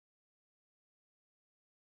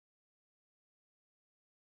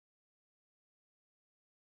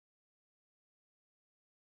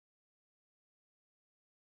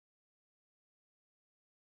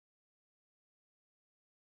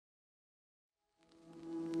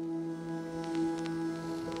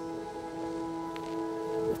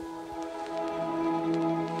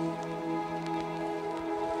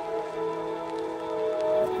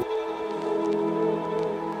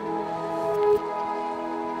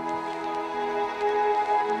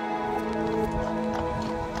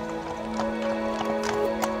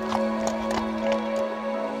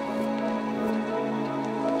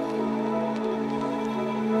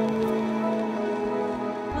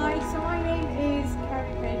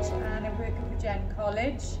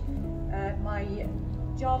college. My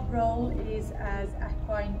job role is as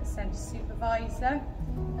Equine Centre Supervisor.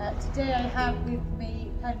 Today I have with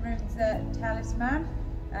me Penryn's talisman.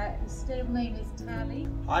 His stable name is Tally.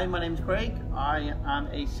 Hi, my name is Craig. I am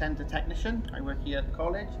a centre technician. I work here at the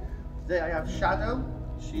college. Today I have Shadow.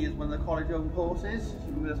 She is one of the college-owned horses. She's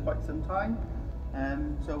been with us quite some time.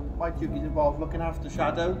 So my duties involve looking after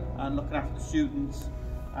Shadow and looking after the students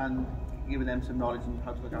and giving them some knowledge on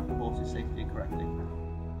how to look after horses safely and correctly.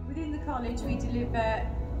 Within the college we deliver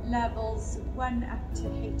levels 1 up to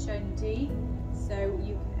HND, so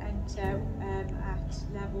you can enter at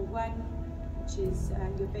level 1, which is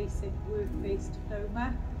your basic work-based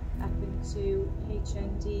diploma, up into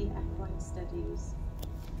HND Equine Studies.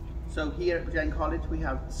 So here at Bridgend College we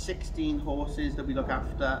have 16 horses that we look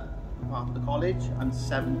after as part of the college and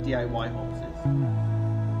 7 DIY horses.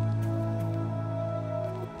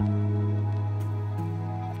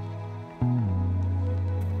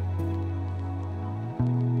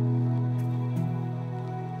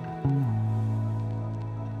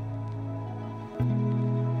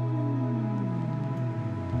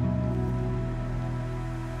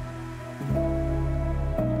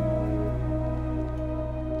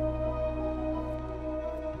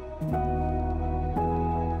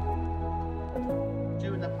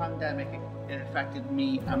 During the pandemic, it affected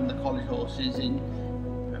me and the college horses in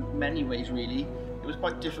many ways really. It was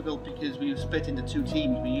quite difficult because we were split into 2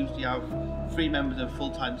 teams. We usually have 3 members of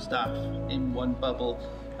full-time staff in one bubble,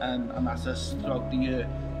 and that's us throughout the year.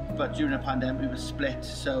 But during the pandemic we were split,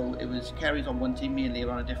 so it was Kerry's on one team, me and Leah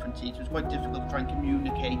on a different team, so it was quite difficult to try and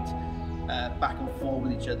communicate back and forth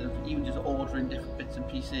with each other, even just ordering different bits and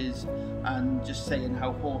pieces and just saying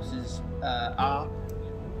how horses are.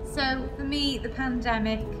 So for me, the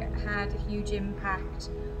pandemic had a huge impact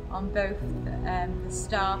on both the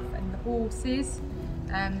staff and the horses.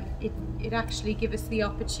 It actually gave us the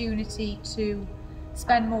opportunity to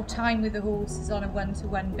spend more time with the horses on a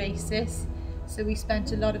one-to-one basis. So we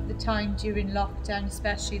spent a lot of the time during lockdown,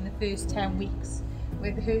 especially in the first 10 weeks,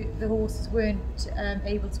 where the horses weren't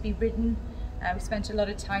able to be ridden. We spent a lot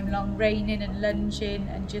of time long reining and lunging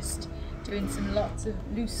and just doing lots of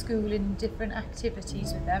loose schooling and different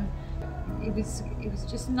activities with them. It was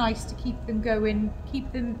just nice to keep them going,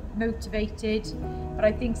 keep them motivated. But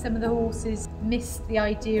I think some of the horses missed the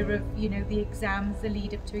idea of, you know, the exams, the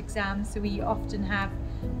lead up to exams. So we often have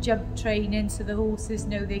jump training, so the horses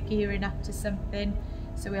know they're gearing up to something.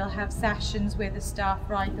 So we'll have sessions where the staff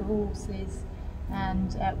ride the horses,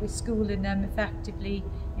 and we're schooling them effectively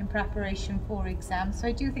in preparation for exams. So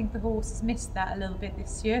I do think the horses missed that a little bit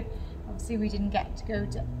this year. Obviously we didn't get to go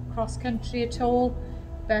to cross country at all,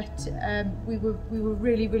 but we were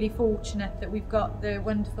really fortunate that we've got the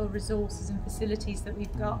wonderful resources and facilities that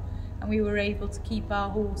we've got, and we were able to keep our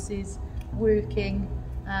horses working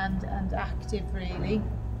and active really.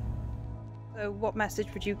 So what message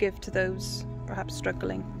would you give to those perhaps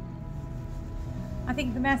struggling? I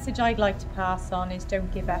think the message I'd like to pass on is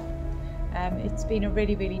don't give up. It's been a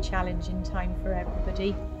really challenging time for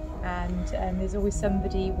everybody, and there's always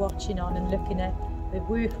somebody watching on and looking at the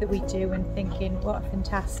work that we do and thinking what a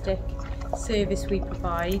fantastic service we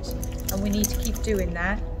provide, and we need to keep doing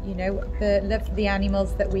that. You know, the love for the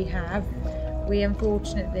animals that we have, we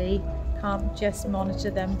unfortunately can't just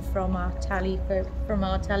monitor them from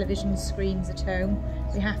our television screens at home.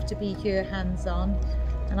 We have to be here hands-on,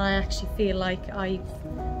 and I actually feel like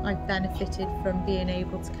I've benefited from being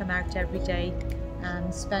able to come out every day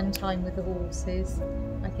and spend time with the horses.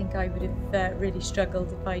 I think I would have really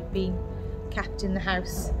struggled if I'd been kept in the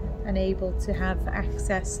house and able to have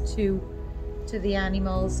access to the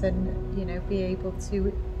animals and, you know, be able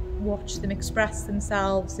to watch them express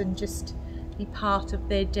themselves and just be part of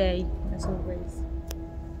their day as always.